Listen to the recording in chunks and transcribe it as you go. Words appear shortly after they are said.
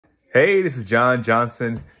Hey, this is John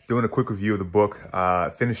Johnson doing a quick review of the book,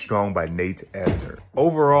 Finish Strong by Nate Ebner.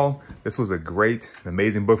 Overall, this was a great,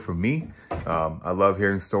 amazing book for me. I love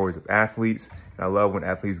hearing stories of athletes, and I love when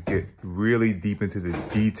athletes get really deep into the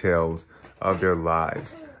details of their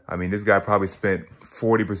lives. I mean, this guy probably spent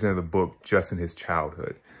 40% of the book just in his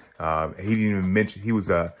childhood. He didn't even mention, he was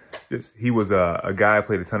a guy who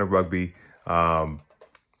played a ton of rugby,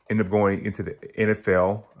 ended up going into the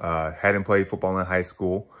NFL, hadn't played football in high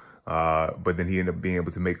school, but then he ended up being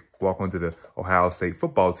able to walk onto the Ohio State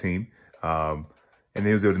football team. And then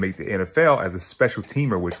he was able to make the NFL as a special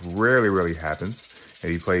teamer, which rarely happens.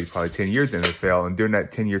 And he played probably 10 years in the NFL. And during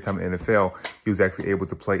that 10-year time in the NFL, he was actually able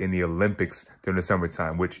to play in the Olympics during the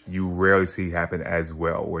summertime, which you rarely see happen as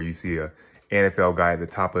well, where you see a NFL guy at the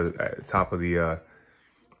top of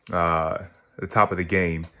the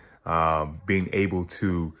game, being able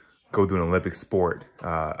to go do an Olympic sport,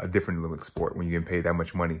 a different Olympic sport, when you get paid that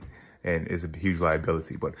much money, and it's a huge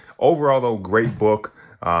liability. But overall, though, great book.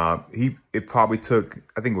 It probably took,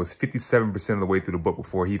 I think it was 57% of the way through the book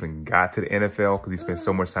before he even got to the NFL, because he spent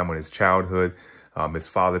so much time on his childhood, his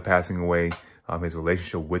father passing away, his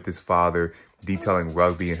relationship with his father, detailing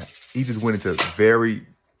rugby, and he just went into very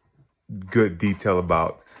good detail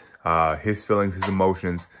about his feelings, his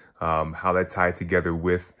emotions, how that tied together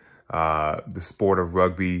with the sport of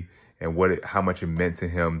rugby and how much it meant to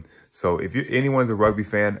him. So if anyone's a rugby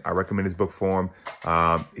fan, I recommend this book for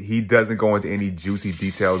him. He doesn't go into any juicy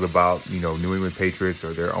details about, New England Patriots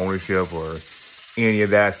or their ownership or any of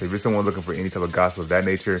that. So if you're someone looking for any type of gossip of that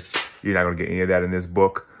nature, you're not going to get any of that in this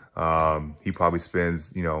book. He probably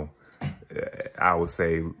spends, I would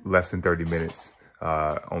say less than 30 minutes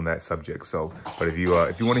on that subject. So, but if you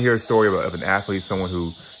want to hear a story of an athlete, someone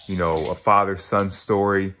who, a father-son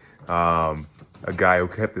story, a guy who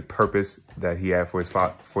kept the purpose that he had for his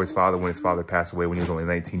father when his father passed away when he was only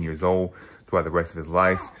 19 years old throughout the rest of his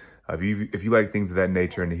life. If you like things of that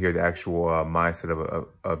nature and to hear the actual mindset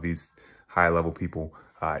of these high-level people,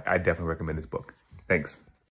 I definitely recommend this book. Thanks.